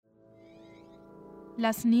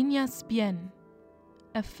Las Niñas Bien,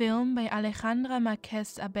 a film by Alejandra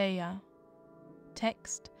Marquez Abella.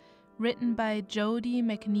 Text written by Jody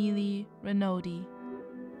McNeely Renaudi.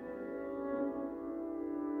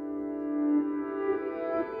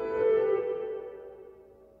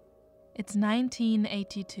 It's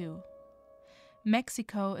 1982.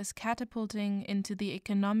 Mexico is catapulting into the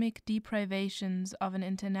economic deprivations of an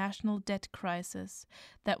international debt crisis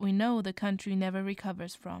that we know the country never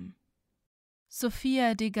recovers from.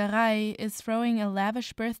 Sofia de Garay is throwing a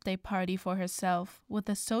lavish birthday party for herself with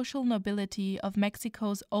the social nobility of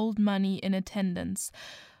Mexico's old money in attendance,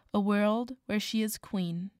 a world where she is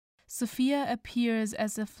queen. Sofia appears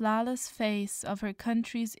as the flawless face of her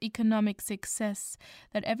country's economic success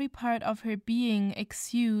that every part of her being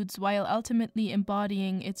exudes while ultimately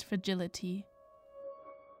embodying its fragility.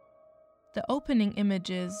 The opening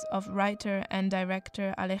images of writer and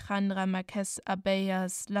director Alejandra Marquez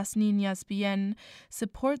Abella's Las Niñas Bien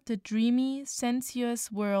support the dreamy, sensuous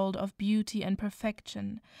world of beauty and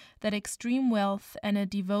perfection that extreme wealth and a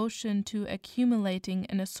devotion to accumulating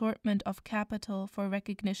an assortment of capital for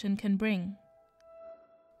recognition can bring.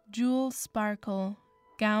 Jewels sparkle,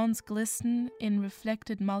 gowns glisten in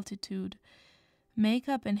reflected multitude.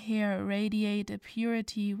 Makeup and hair radiate a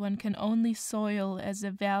purity one can only soil as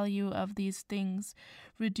the value of these things,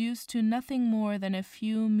 reduced to nothing more than a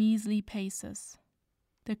few measly pesos.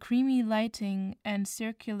 The creamy lighting and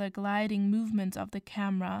circular gliding movements of the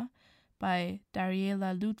camera, by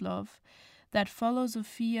Dariela Ludlov, that follow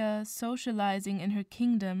Sofia socializing in her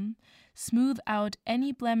kingdom, smooth out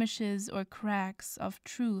any blemishes or cracks of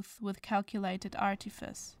truth with calculated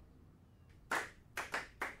artifice.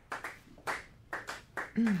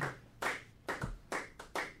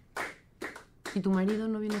 ¿Y tu marido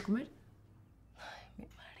no viene a comer? Ay, mi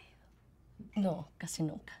marido. No, casi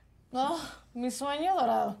nunca. Oh, mi sueño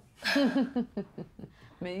dorado.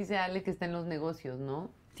 Me dice Ale que está en los negocios, ¿no?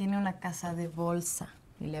 Tiene una casa de bolsa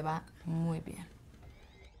y le va muy bien.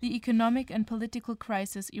 The economic and political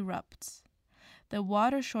crisis erupts. The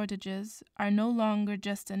water shortages are no longer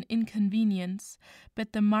just an inconvenience,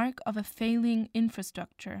 but the mark of a failing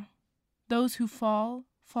infrastructure. Those who fall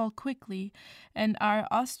quickly, and are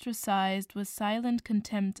ostracized with silent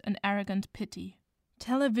contempt and arrogant pity.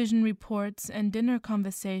 Television reports and dinner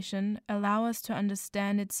conversation allow us to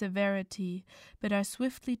understand its severity, but are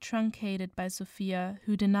swiftly truncated by Sofia,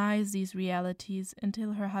 who denies these realities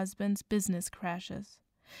until her husband's business crashes.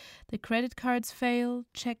 The credit cards fail,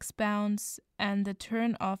 checks bounce, and the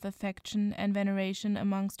turn-off affection and veneration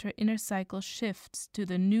amongst her inner cycle shifts to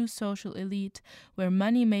the new social elite, where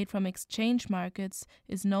money made from exchange markets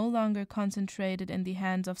is no longer concentrated in the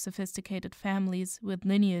hands of sophisticated families with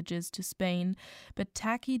lineages to Spain, but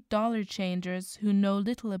tacky dollar changers who know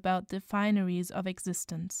little about the fineries of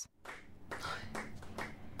existence.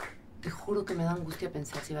 Te juro que me da angustia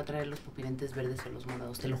pensar si va a traer los pupilentes verdes o los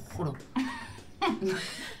morados, te lo juro.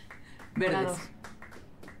 Verdes.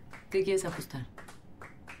 ¿Qué quieres apostar?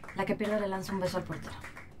 La que pierda le lanza un beso al portero.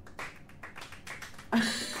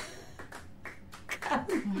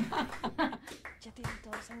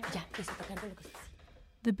 Ya, empieza a tocar lo que sea.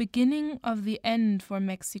 The beginning of the end for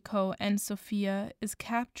Mexico and Sofia is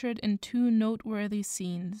captured in two noteworthy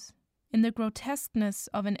scenes. In the grotesqueness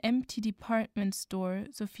of an empty department store,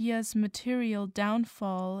 Sofia's material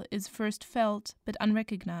downfall is first felt but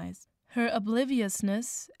unrecognized. Her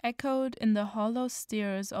obliviousness echoed in the hollow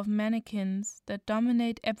stares of mannequins that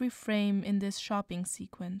dominate every frame in this shopping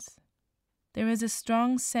sequence. There is a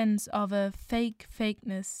strong sense of a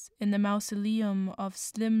fakeness in the mausoleum of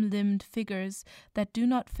slim-limbed figures that do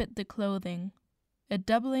not fit the clothing, a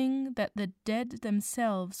doubling that the dead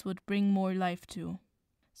themselves would bring more life to.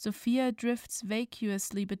 Sofia drifts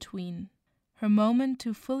vacuously between. Her moment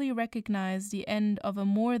to fully recognize the end of a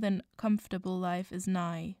more than comfortable life is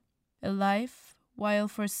nigh. A life, while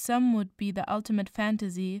for some would be the ultimate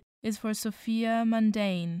fantasy, is for Sofia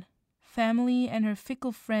mundane. Family and her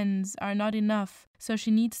fickle friends are not enough, so she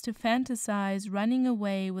needs to fantasize running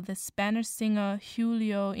away with the Spanish singer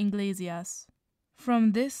Julio Iglesias.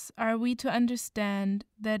 From this are we to understand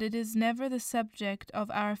that it is never the subject of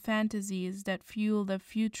our fantasies that fuel the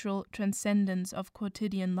futural transcendence of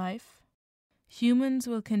quotidian life? Humans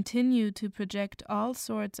will continue to project all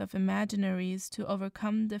sorts of imaginaries to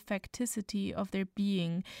overcome the facticity of their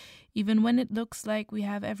being, even when it looks like we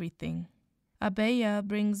have everything. Abella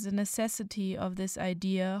brings the necessity of this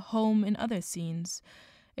idea home in other scenes,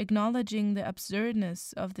 acknowledging the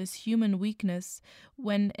absurdness of this human weakness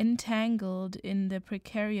when entangled in the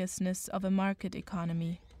precariousness of a market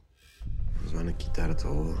economy. Nos van a quitar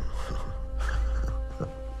todo.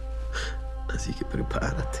 Así que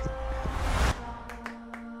prepárate.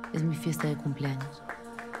 Es mi fiesta de cumpleaños.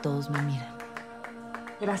 Todos me miran.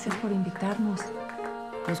 Gracias por invitarnos.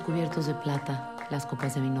 Los cubiertos de plata, las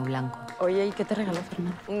copas de vino blanco. Oye, ¿y qué te regaló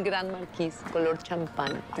Fernando? Un gran marquís, color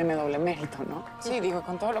champán. Tiene doble mérito, ¿no? Sí, digo,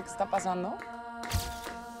 con todo lo que está pasando.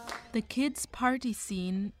 The kids' party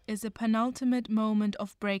scene is a penultimate moment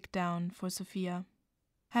of breakdown for Sofia.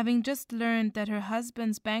 Having just learned that her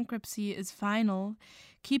husband's bankruptcy is final,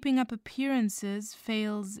 keeping up appearances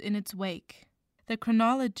fails in its wake. The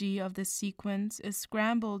chronology of this sequence is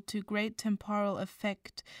scrambled to great temporal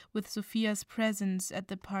effect, with Sofia's presence at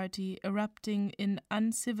the party erupting in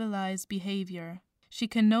uncivilized behavior. She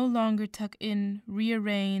can no longer tuck in,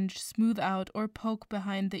 rearrange, smooth out, or poke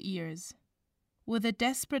behind the ears. With a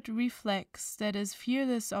desperate reflex that is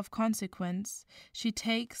fearless of consequence, she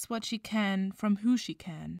takes what she can from who she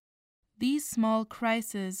can. These small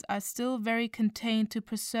crises are still very contained to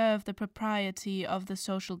preserve the propriety of the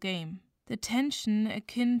social game. The tension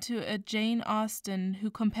akin to a Jane Austen who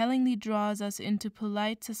compellingly draws us into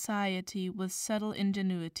polite society with subtle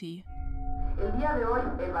ingenuity. El día de hoy,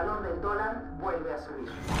 el valor del dólar vuelve a subir.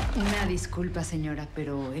 Una disculpa, señora,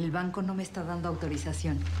 pero el banco no me está dando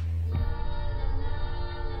autorización.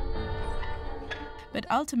 But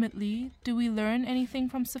ultimately, do we learn anything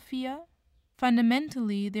from Sofia?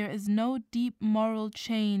 Fundamentally, there is no deep moral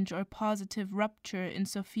change or positive rupture in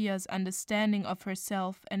Sofia's understanding of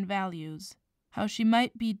herself and values. How she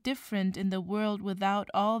might be different in the world without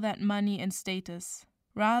all that money and status.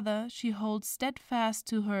 Rather, she holds steadfast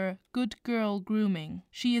to her good girl grooming.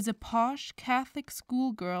 She is a posh Catholic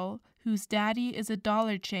schoolgirl whose daddy is a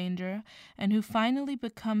dollar changer and who finally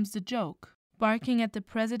becomes the joke, barking at the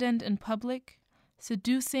president in public,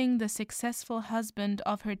 seducing the successful husband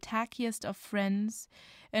of her tackiest of friends,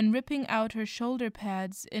 and ripping out her shoulder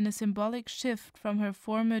pads in a symbolic shift from her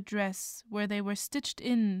former dress where they were stitched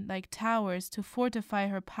in like towers to fortify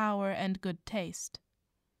her power and good taste.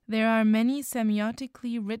 There are many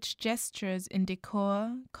semiotically rich gestures in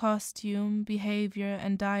decor, costume, behavior,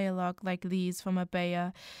 and dialogue like these from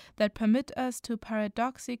Abella that permit us to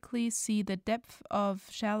paradoxically see the depth of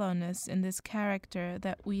shallowness in this character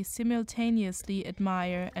that we simultaneously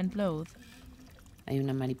admire and loathe. Hay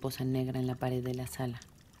una mariposa negra en la pared de la sala.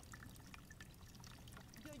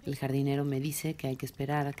 El jardinero me dice que hay que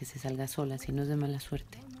esperar a que se salga sola, si no es de mala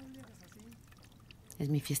suerte. Es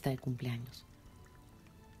mi fiesta de cumpleaños.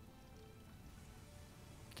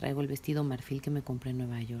 Traigo el vestido marfil que me compré en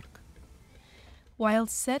Nueva York. While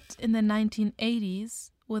set in the 1980s,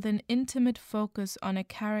 with an intimate focus on a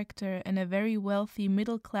character in a very wealthy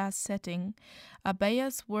middle-class setting,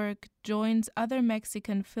 Abella's work joins other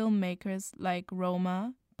Mexican filmmakers like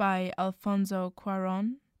Roma, by Alfonso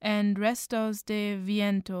Cuarón, and Restos de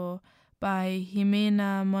Viento, by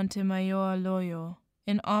Jimena Montemayor Loyo,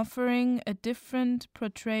 in offering a different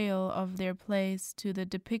portrayal of their place to the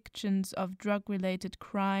depictions of drug-related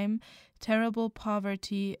crime, terrible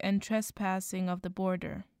poverty, and trespassing of the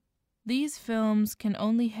border. These films can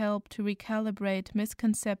only help to recalibrate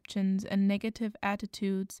misconceptions and negative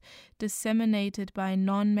attitudes disseminated by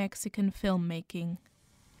non-Mexican filmmaking.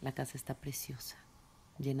 La casa está preciosa,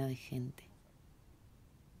 llena de gente.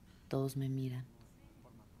 Todos me miran.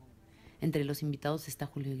 Entre los invitados está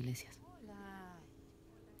Julio Iglesias.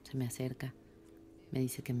 Se me acerca, me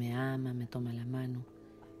dice que me ama, me toma la mano,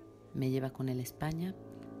 me lleva con él a España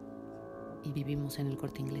y vivimos en el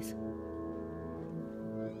Corte Inglés.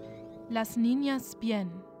 Las Niñas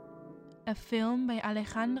Bien, a film by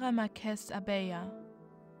Alejandra Marquez Abella.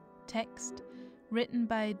 Text written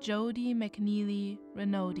by Jody McNeely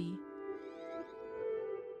Renaudi.